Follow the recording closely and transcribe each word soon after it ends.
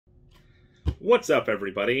What's up,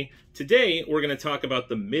 everybody? Today, we're going to talk about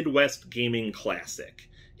the Midwest Gaming Classic.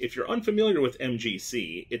 If you're unfamiliar with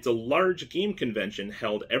MGC, it's a large game convention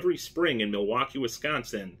held every spring in Milwaukee,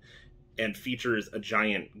 Wisconsin, and features a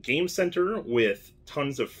giant game center with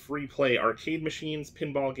tons of free-play arcade machines,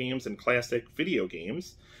 pinball games, and classic video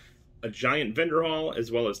games, a giant vendor hall,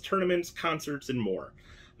 as well as tournaments, concerts, and more.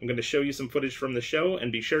 I'm going to show you some footage from the show,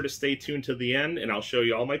 and be sure to stay tuned to the end, and I'll show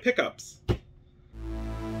you all my pickups.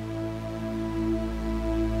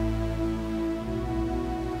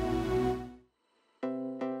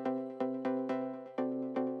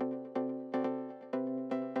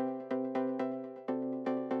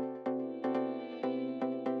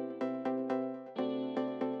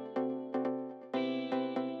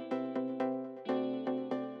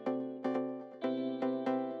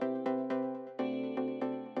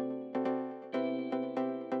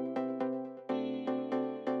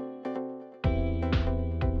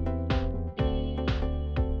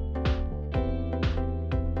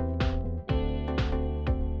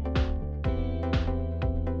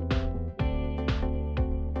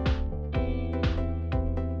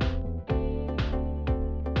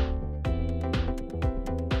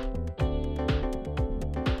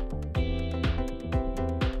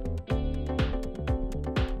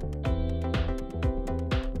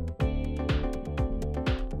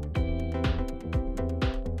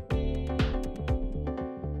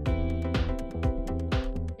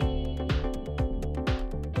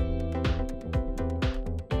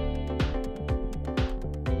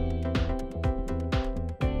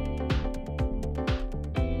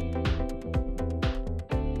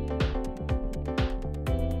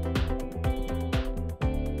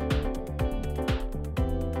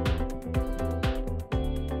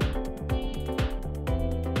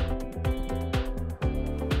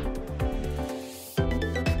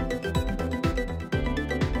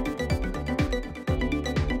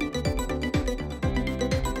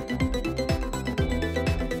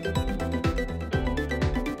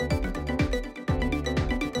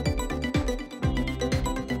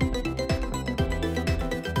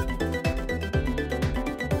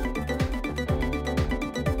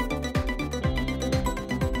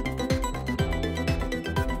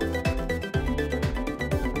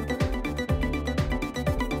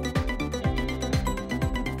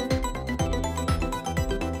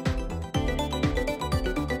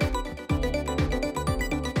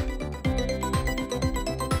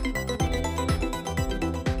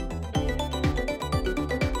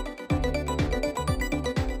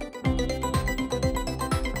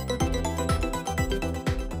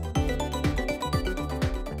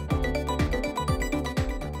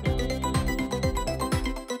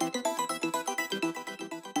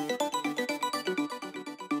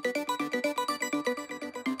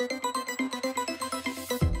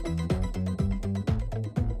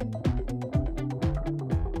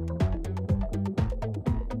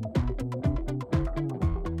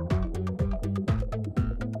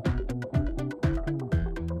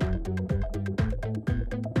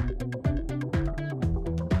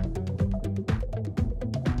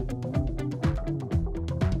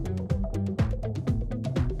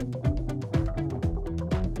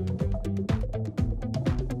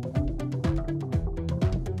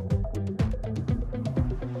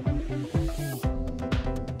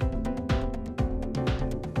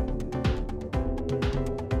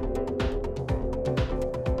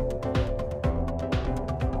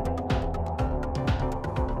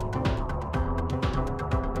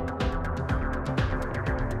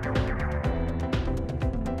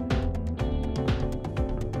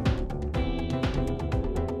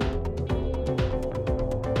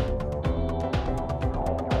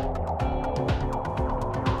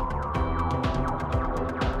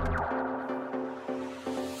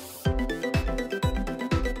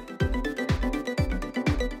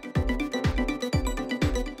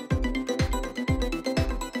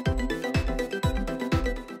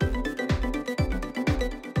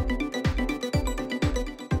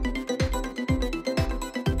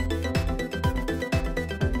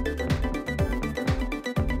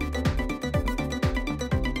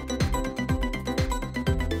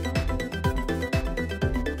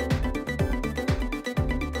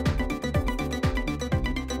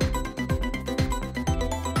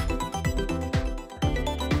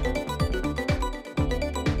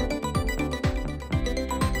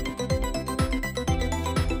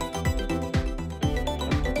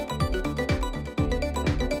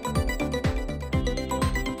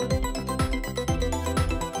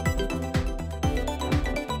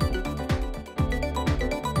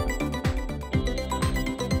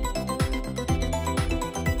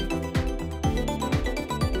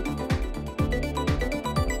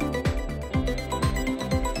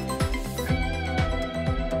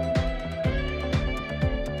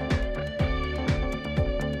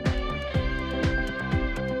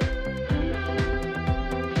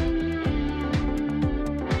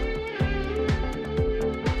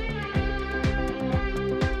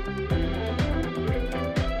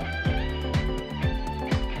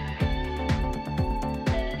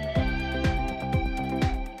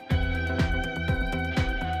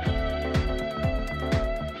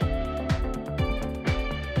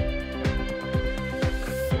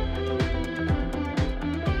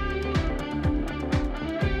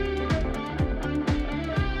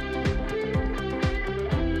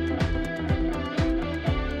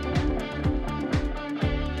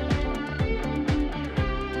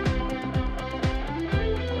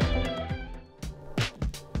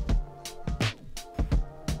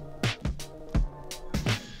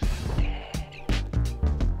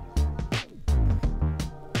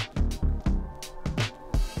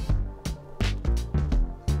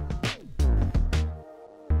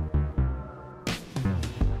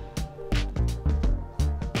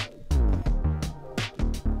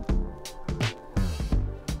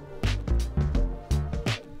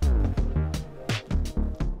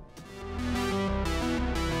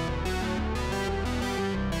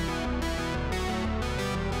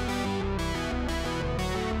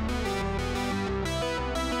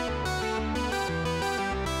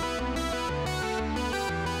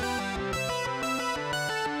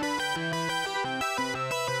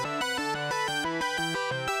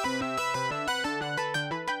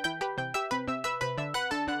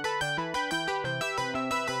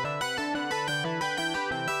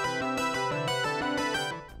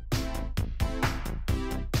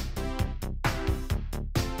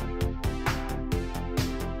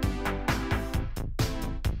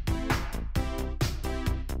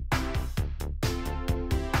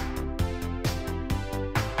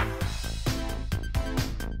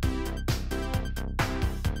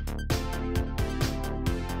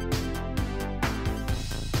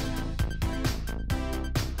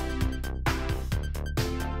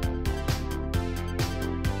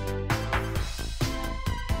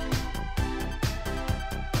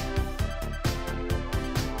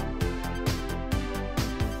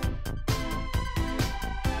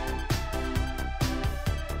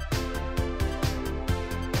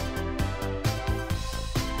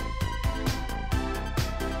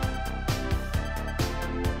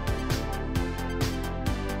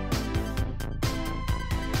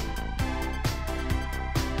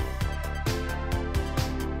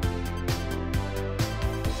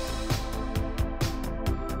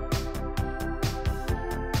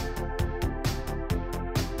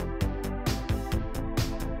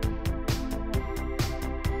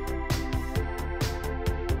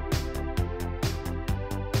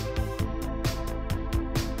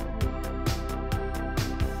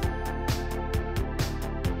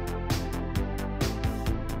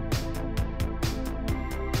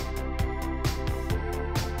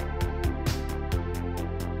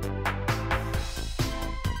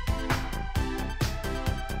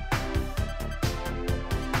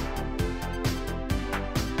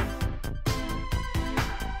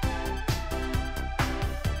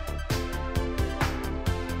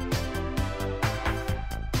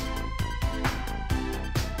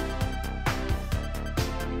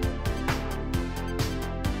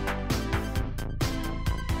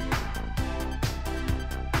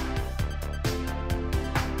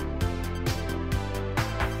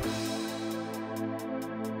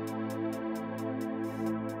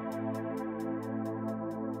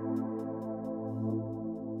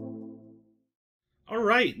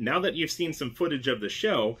 Alright, now that you've seen some footage of the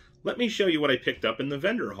show, let me show you what I picked up in the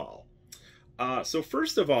vendor hall. So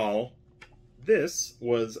first of all, this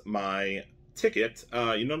was my ticket.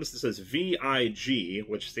 You notice it says VIG,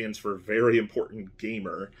 which stands for Very Important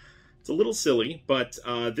Gamer. It's a little silly, but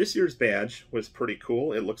this year's badge was pretty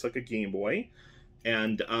cool. It looks like a Game Boy.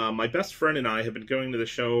 And my best friend and I have been going to the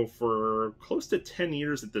show for close to 10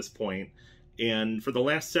 years at this point. And for the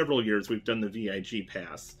last several years, we've done the VIG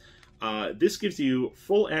pass. This gives you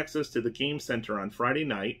full access to the Game Center on Friday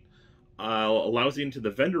night, allows you into the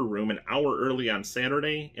vendor room an hour early on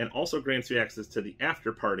Saturday, and also grants you access to the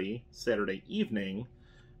after party Saturday evening,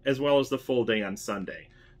 as well as the full day on Sunday.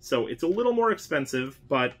 So it's a little more expensive,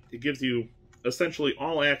 but it gives you essentially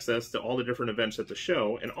all access to all the different events at the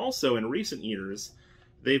show. And also in recent years,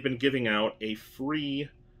 they've been giving out a free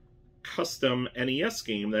custom NES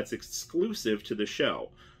game that's exclusive to the show.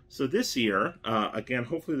 So this year, again,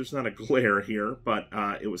 hopefully there's not a glare here, but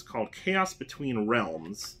it was called Chaos Between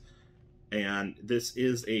Realms. And this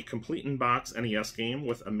is a complete-in-box NES game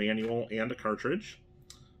with a manual and a cartridge.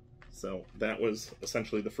 So that was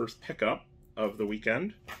essentially the first pickup of the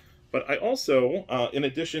weekend. But I also, in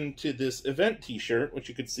addition to this event t-shirt, which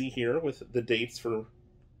you can see here with the dates for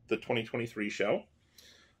the 2023 show,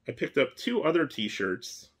 I picked up two other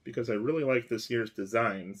t-shirts because I really like this year's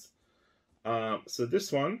designs. So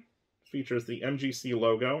this one features the MGC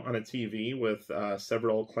logo on a TV with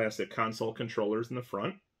several classic console controllers in the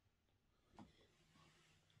front.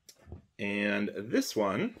 And this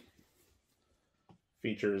one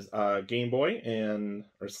features Game Boy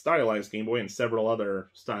or stylized Game Boy and several other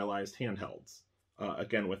stylized handhelds,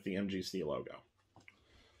 again with the MGC logo.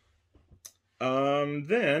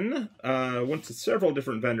 Then went to several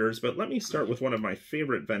different vendors, but let me start with one of my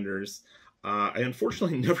favorite vendors. I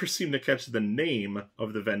unfortunately never seem to catch the name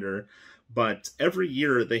of the vendor, but every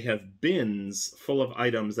year they have bins full of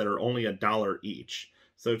items that are only $1 each.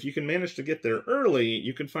 So if you can manage to get there early,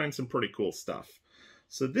 you can find some pretty cool stuff.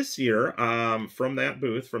 So this year, from that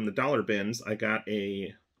booth, from the dollar bins, I got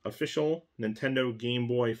a official Nintendo Game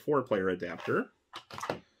Boy 4-player adapter,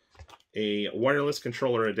 a wireless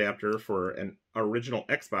controller adapter for an original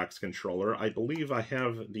Xbox controller. I believe I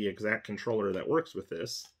have the exact controller that works with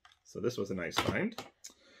this, so this was a nice find.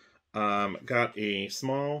 Got a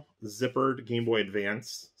small zippered Game Boy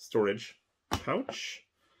Advance storage pouch.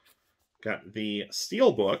 Got the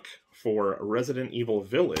Steelbook for Resident Evil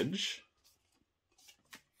Village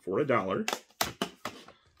for $1.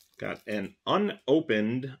 Got an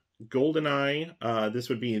unopened GoldenEye, this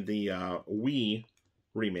would be the Wii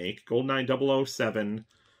remake, GoldenEye 007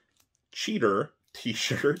 Cheater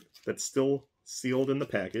t-shirt that's still sealed in the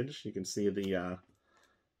package. You can see the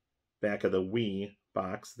back of the Wii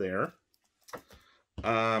box there.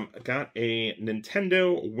 Got a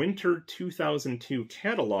Nintendo Winter 2002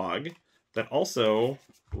 catalog that also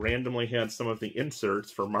randomly had some of the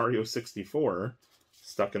inserts for Mario 64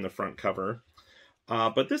 stuck in the front cover.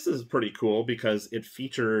 But this is pretty cool because it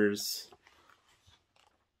features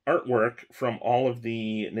artwork from all of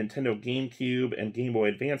the Nintendo GameCube and Game Boy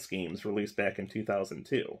Advance games released back in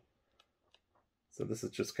 2002. So this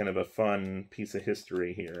is just kind of a fun piece of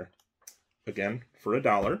history here. Again, for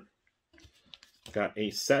 $1. Got a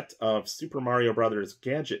set of Super Mario Brothers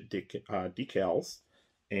gadget decals.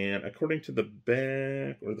 And according to the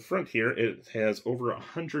back, or the front here, it has over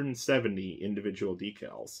 170 individual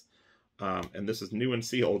decals. And this is new and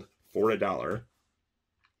sealed for $1.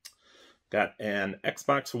 Got an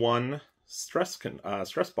Xbox One stress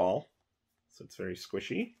ball, so it's very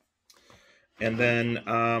squishy. And then,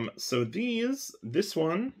 so this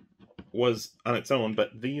one was on its own,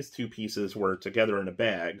 but these two pieces were together in a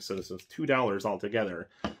bag, so this was $2 altogether.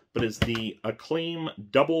 But is the Acclaim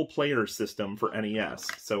double player system for NES.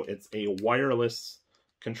 So it's a wireless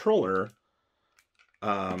controller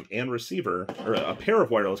and receiver, or a pair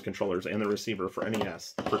of wireless controllers and the receiver for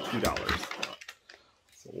NES for $2.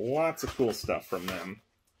 So lots of cool stuff from them.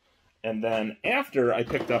 And then after I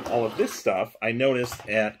picked up all of this stuff, I noticed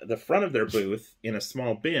at the front of their booth, in a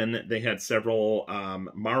small bin, they had several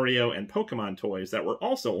Mario and Pokemon toys that were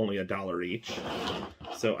also only $1 each.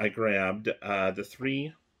 So I grabbed the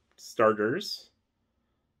 3 starters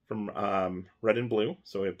from Red and Blue.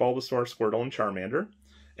 So we have Bulbasaur, Squirtle, and Charmander.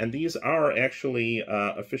 And these are actually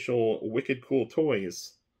official Wicked Cool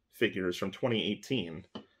Toys figures from 2018.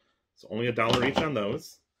 So only $1 each on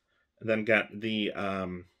those. And then got the,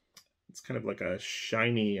 it's kind of like a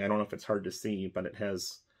shiny, I don't know if it's hard to see, but it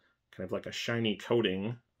has kind of like a shiny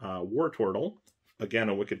coating War Turtle. Again,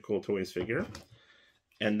 a Wicked Cool Toys figure.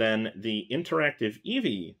 And then the interactive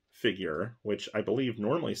Eevee figure, which I believe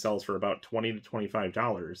normally sells for about $20 to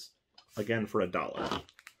 $25, again for $1.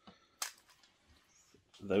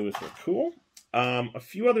 Those were cool. A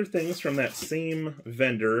few other things from that same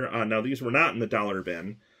vendor. Now, these were not in the dollar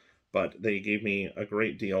bin, but they gave me a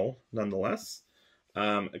great deal nonetheless.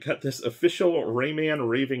 I got this official Rayman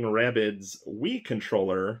Raving Rabbids Wii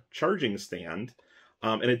controller charging stand,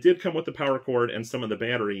 and it did come with the power cord and some of the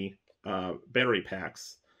battery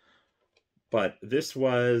packs. But this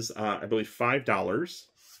was, I believe, $5.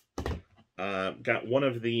 Got one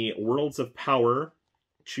of the Worlds of Power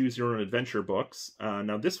Choose Your Own Adventure books.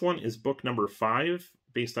 Now, this one is book number 5,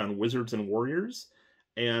 based on Wizards and Warriors,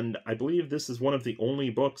 and I believe this is one of the only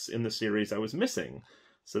books in the series I was missing.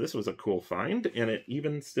 So this was a cool find, and it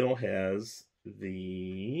even still has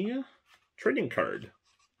the trading card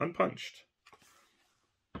unpunched.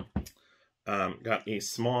 Got a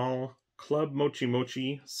small Club Mochi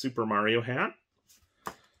Mochi Super Mario hat,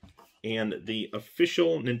 and the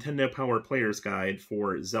official Nintendo Power Player's Guide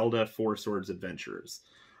for Zelda 4 Swords Adventures.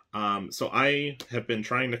 So I have been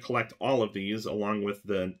trying to collect all of these along with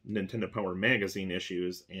the Nintendo Power Magazine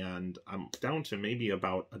issues, and I'm down to maybe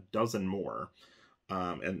about a dozen more.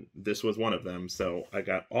 And this was one of them, so I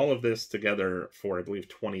got all of this together for, I believe,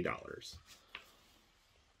 $20.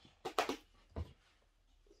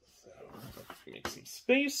 So, make some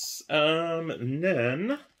space. And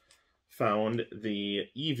then found the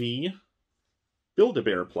Eevee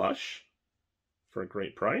Build-A-Bear plush for a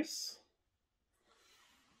great price.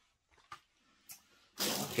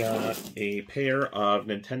 Got a pair of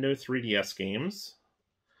Nintendo 3DS games.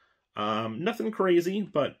 Nothing crazy,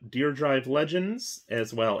 but Deer Drive Legends,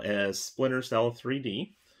 as well as Splinter Cell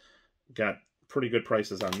 3D. Got pretty good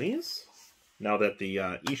prices on these. Now that the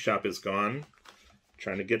eShop is gone,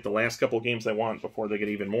 trying to get the last couple games I want before they get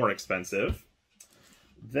even more expensive.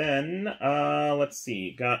 Then, let's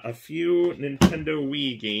see, got a few Nintendo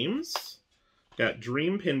Wii games. Got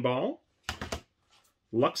Dream Pinball,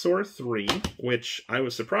 Luxor 3, which I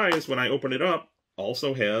was surprised when I opened it up,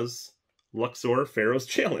 also has Luxor Pharaoh's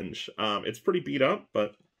Challenge. It's pretty beat up,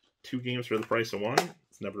 but 2 games for the price of 1.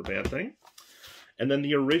 It's never a bad thing. And then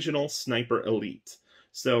the original Sniper Elite.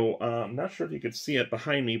 So, I'm not sure if you could see it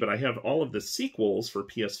behind me, but I have all of the sequels for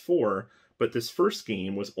PS4, but this first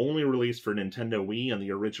game was only released for Nintendo Wii and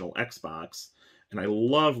the original Xbox, and I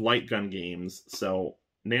love light gun games, so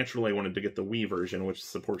naturally I wanted to get the Wii version, which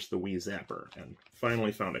supports the Wii Zapper, and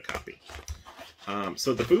finally found a copy.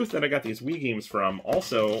 So the booth that I got these Wii games from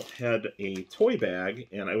also had a toy bag,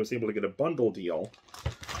 and I was able to get a bundle deal.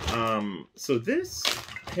 So this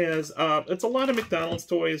has, it's a lot of McDonald's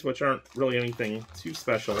toys, which aren't really anything too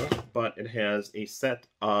special, but it has a set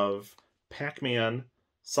of Pac-Man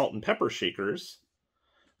salt and pepper shakers,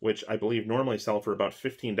 which I believe normally sell for about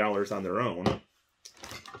 $15 on their own.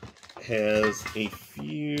 Has a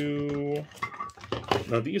few...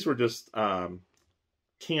 Now, these were just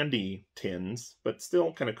candy tins, but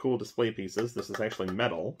still kind of cool display pieces. This is actually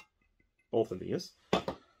metal, both of these.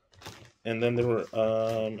 And then there were,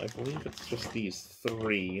 I believe it's just these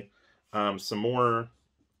 3, some more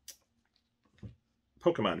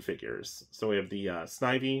Pokemon figures. So we have the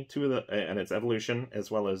Snivy, 2 of the, and its evolution,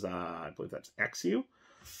 as well as, I believe that's Axew.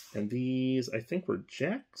 And these, I think, were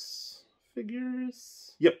Jax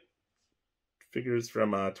figures? Yep. Figures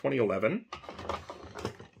from 2011.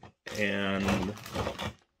 And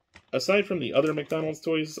aside from the other McDonald's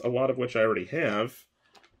toys, a lot of which I already have,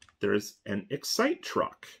 there's an Excite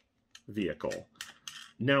Truck vehicle.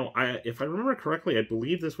 Now, if I remember correctly, I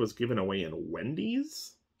believe this was given away in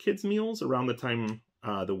Wendy's kids' meals around the time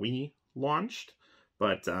the Wii launched.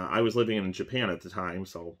 But I was living in Japan at the time,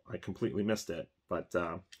 so I completely missed it. But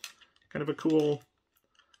kind of a cool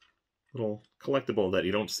little collectible that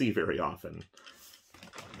you don't see very often.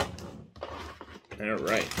 All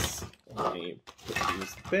right, let me put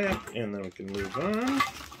these back, and then we can move on.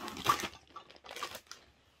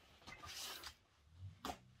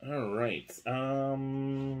 All right,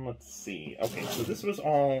 let's see. Okay, so this was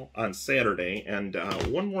all on Saturday, and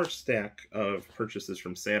one more stack of purchases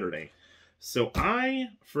from Saturday. So I,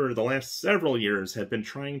 for the last several years, have been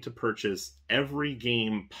trying to purchase every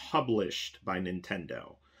game published by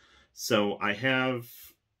Nintendo. So I have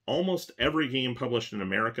almost every game published in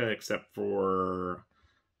America except for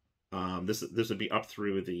this would be up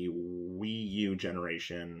through the Wii U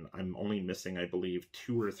generation. I'm only missing, I believe,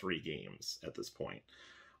 2 or 3 games at this point.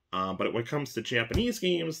 But when it comes to Japanese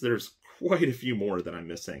games, there's quite a few more that I'm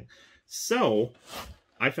missing. So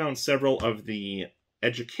I found several of the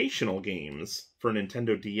educational games for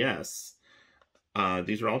Nintendo DS.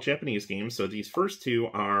 These are all Japanese games, so these first 2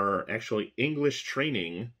 are actually English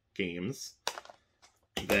training games.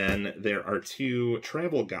 Then there are 2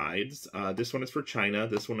 travel guides. This one is for China.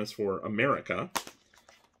 This one is for America.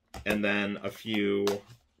 And then a few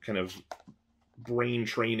kind of brain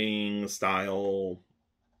training style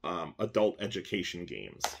adult education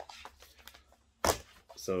games.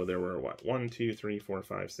 So there were, what, 1, 2, 3, 4,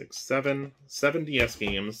 5, 6, 7 DS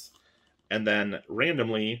games. And then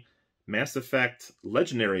randomly, Mass Effect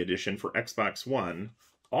Legendary Edition for Xbox One.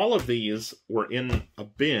 All of these were in a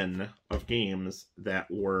bin of games that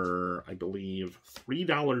were, I believe,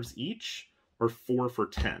 $3 each or 4 for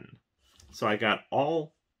 $10. So I got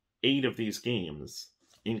all 8 of these games,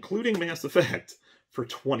 including Mass Effect, for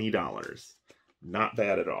 $20. Not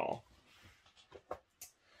bad at all.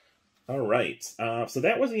 All right, so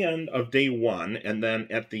that was the end of day 1, and then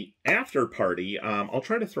at the after party, I'll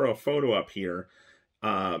try to throw a photo up here.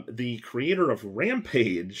 The creator of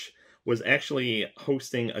Rampage was actually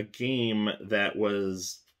hosting a game that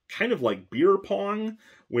was kind of like beer pong,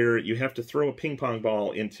 where you have to throw a ping pong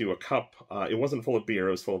ball into a cup. It wasn't full of beer,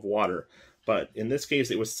 it was full of water. But in this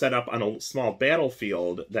case, it was set up on a small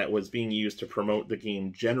battlefield that was being used to promote the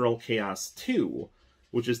game General Chaos 2,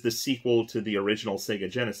 which is the sequel to the original Sega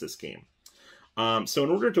Genesis game. So in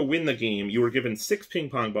order to win the game, you were given 6 ping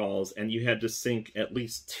pong balls, and you had to sink at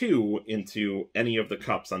least 2 into any of the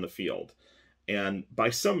cups on the field. And by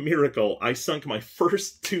some miracle, I sunk my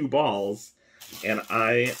first 2 balls, and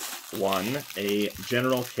I won a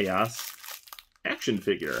General Chaos action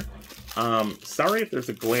figure. Sorry if there's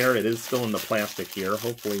a glare, it is still in the plastic here.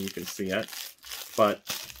 Hopefully you can see it. But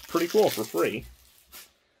pretty cool for free.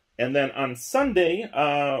 And then on Sunday,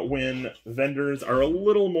 when vendors are a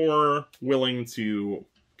little more willing to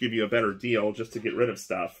give you a better deal just to get rid of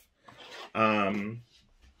stuff, I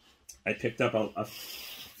picked up a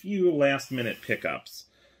few last-minute pickups.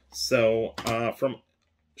 So,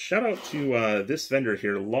 shout out to this vendor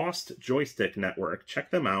here, Lost Joystick Network.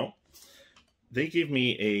 Check them out. They gave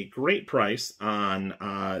me a great price on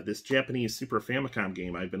this Japanese Super Famicom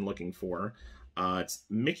game I've been looking for. It's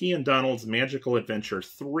Mickey and Donald's Magical Adventure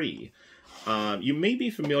 3. You may be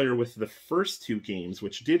familiar with the first 2 games,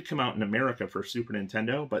 which did come out in America for Super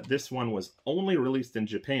Nintendo, but this one was only released in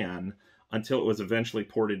Japan until it was eventually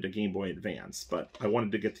ported to Game Boy Advance, but I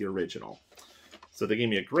wanted to get the original. So they gave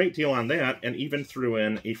me a great deal on that, and even threw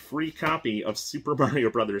in a free copy of Super Mario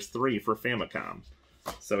Bros. 3 for Famicom.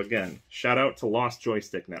 So again, shout out to Lost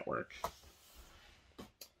Joystick Network.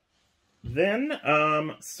 Then,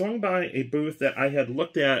 swung by a booth that I had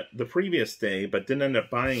looked at the previous day, but didn't end up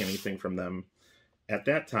buying anything from them at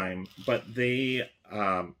that time. But they,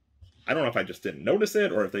 I don't know if I just didn't notice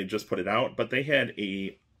it, or if they just put it out, but they had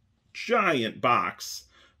a giant box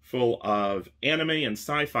full of anime and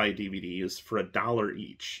sci-fi DVDs for $1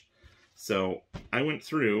 each. So I went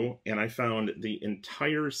through and I found the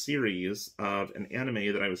entire series of an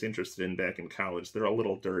anime that I was interested in back in college. They're a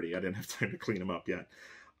little dirty. I didn't have time to clean them up yet.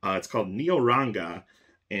 It's called Neoranga,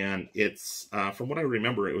 and it's, from what I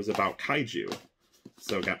remember, it was about kaiju.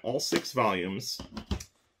 So got all 6 volumes.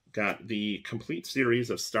 Got the complete series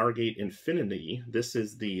of Stargate Infinity. This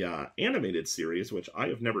is the animated series, which I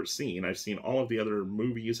have never seen. I've seen all of the other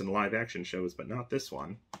movies and live-action shows, but not this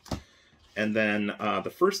one. And then the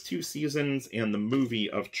first 2 seasons and the movie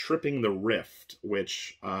of Tripping the Rift,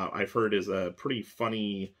 which I've heard is a pretty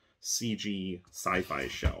funny CG sci-fi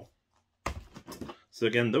show. So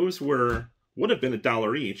again, those would have been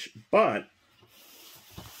 $1 each, but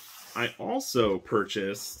I also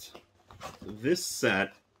purchased this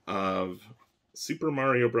set of Super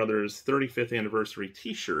Mario Bros. 35th Anniversary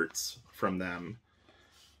t-shirts from them.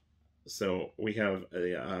 So we have,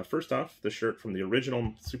 first off, the shirt from the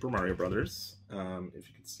original Super Mario Bros. If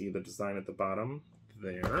you can see the design at the bottom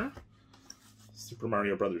there. Super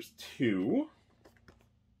Mario Bros. 2.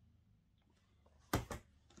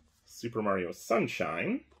 Super Mario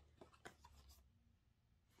Sunshine.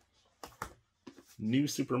 New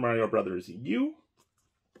Super Mario Bros. U.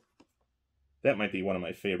 That might be one of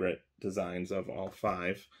my favorite designs of all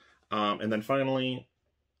 5. And then finally,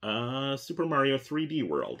 Super Mario 3D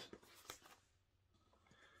World.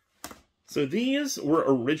 So these were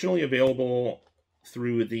originally available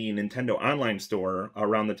through the Nintendo Online Store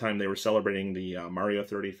around the time they were celebrating the Mario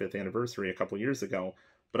 35th anniversary a couple years ago,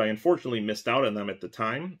 but I unfortunately missed out on them at the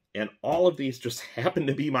time, and all of these just happened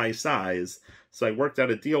to be my size, so I worked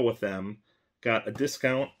out a deal with them, got a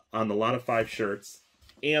discount on the lot of 5 shirts,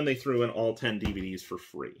 and they threw in all 10 DVDs for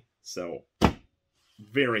free. So,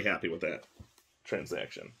 very happy with that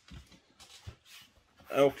transaction.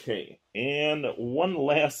 Okay, and one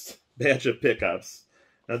last batch of pickups.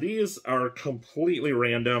 Now these are completely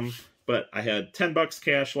random, but I had $10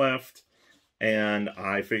 cash left, and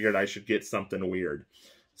I figured I should get something weird.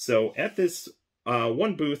 So at this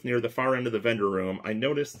one booth near the far end of the vendor room, I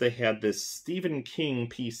noticed they had this Stephen King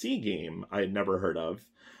PC game I had never heard of,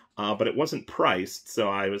 but it wasn't priced, so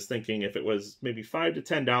I was thinking if it was maybe $5 to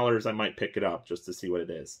 $10, I might pick it up just to see what it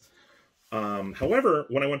is. However,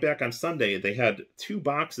 when I went back on Sunday, they had 2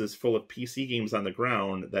 boxes full of PC games on the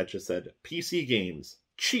ground that just said, PC games,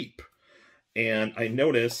 cheap. And I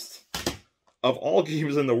noticed, of all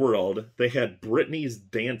games in the world, they had Britney's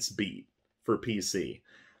Dance Beat for PC.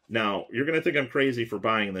 Now, you're going to think I'm crazy for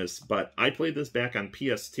buying this, but I played this back on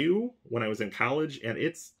PS2 when I was in college, and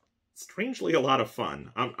it's strangely a lot of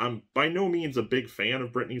fun. I'm by no means a big fan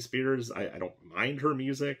of Britney Spears. I don't mind her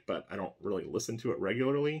music, but I don't really listen to it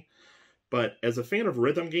regularly. But as a fan of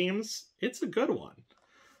rhythm games, it's a good one.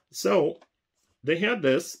 So they had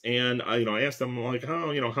this, and I asked them, like,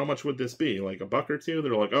 how much would this be? Like $1 or $2?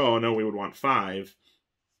 They're like, oh no, we would want $5.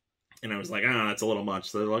 And I was like, that's a little much.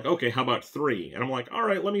 So they're like, okay, how about $3? And I'm like, all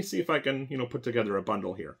right, let me see if I can, put together a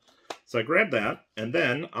bundle here. So I grabbed that, and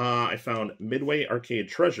then I found Midway Arcade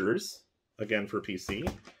Treasures, again for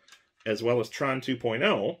PC, as well as Tron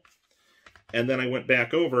 2.0. And then I went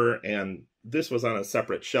back over, and this was on a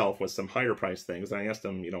separate shelf with some higher price things. And I asked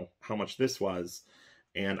him, how much this was.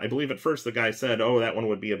 And I believe at first the guy said, oh, that one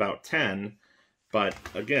would be about $10. But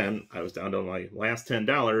again, I was down to my last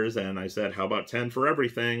 $10, and I said, how about 10 for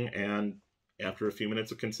everything? And after a few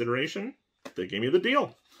minutes of consideration, they gave me the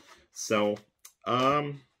deal. So,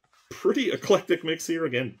 pretty eclectic mix here.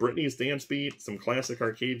 Again, Britney's Dance Beat, some classic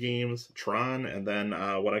arcade games, Tron, and then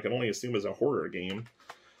what I can only assume is a horror game.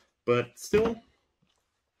 But still,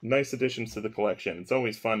 nice additions to the collection. It's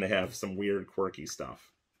always fun to have some weird, quirky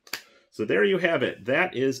stuff. So there you have it.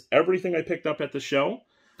 That is everything I picked up at the show.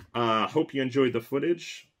 Hope you enjoyed the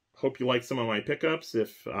footage. Hope you liked some of my pickups. If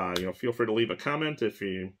feel free to leave a comment if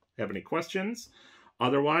you have any questions.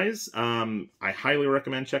 Otherwise, I highly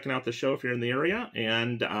recommend checking out the show if you're in the area.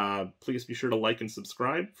 And please be sure to like and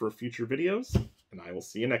subscribe for future videos. And I will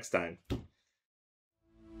see you next time.